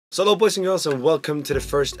So hello boys and girls, and welcome to the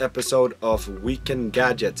first episode of Weekend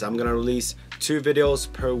Gadgets. I'm gonna release 2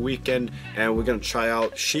 videos per weekend and we're gonna try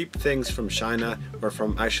out cheap things from China or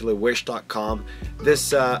from actually wish.com.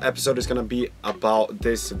 This episode is gonna be about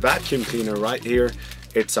this vacuum cleaner right here.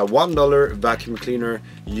 It's a $1 vacuum cleaner,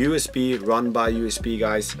 USB, run by USB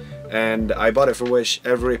guys, and I bought it for Wish.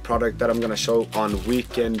 Every product that I'm gonna show on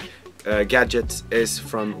Weekend Gadgets is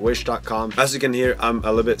from wish.com. As you can hear, I'm a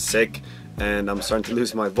little bit sick and I'm starting to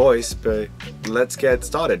lose my voice, but let's get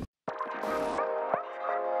started.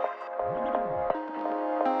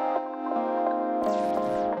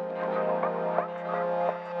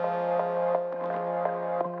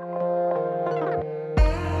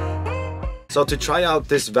 So to try out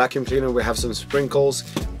this vacuum cleaner, we have some sprinkles,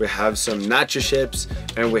 we have some nacho chips,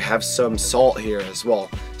 and we have some salt here as well.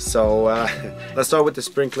 So let's start with the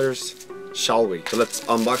sprinklers, shall we? So let's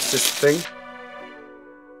unbox this thing.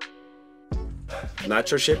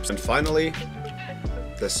 Nacho chips, and finally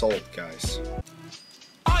the salt, guys.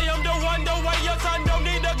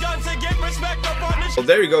 So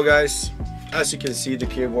there you go, guys. As you can see, the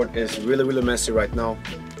keyboard is really messy right now.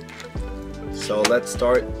 So let's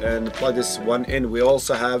start and plug this one in. We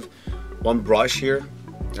also have one brush here,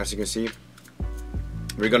 as you can see.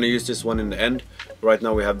 We're gonna use this one in the end. Right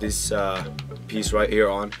now we have this piece right here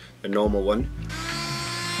on, the normal one.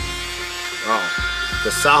 Wow,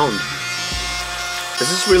 the sound. This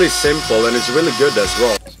is really simple and it's really good as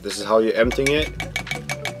well. This is how you're emptying it,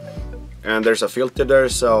 and there's a filter there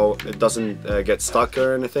so it doesn't get stuck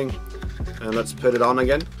or anything. And let's put it on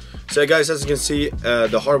again. So guys, as you can see,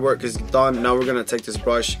 the hard work is done. Now we're gonna take this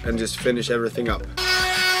brush and just finish everything up.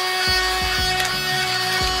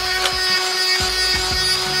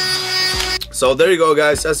 So there you go,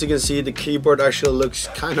 guys. As you can see, the keyboard actually looks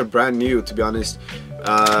kind of brand new, to be honest.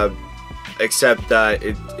 Except that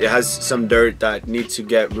it has some dirt that needs to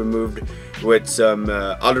get removed with some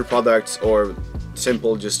other products or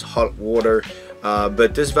simple just hot water.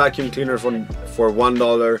 But this vacuum cleaner for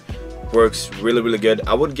 $1 works really good.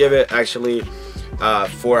 I would give it actually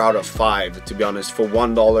 4 out of 5, to be honest. For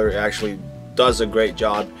 $1 it actually does a great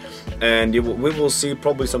job, and we will see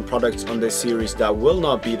probably some products on this series that will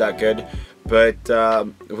not be that good, but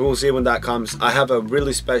we will see when that comes. I have a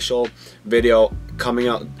really special video coming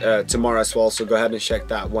out tomorrow as well, so go ahead and check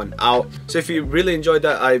that one out. So if you really enjoyed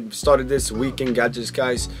that I started this Weekend Gadgets,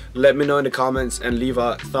 guys, let me know in the comments and leave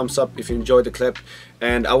a thumbs up if you enjoyed the clip,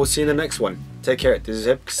 and I will see you in the next one. Take care. This is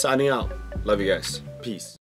Hipks signing out. Love you guys. Peace.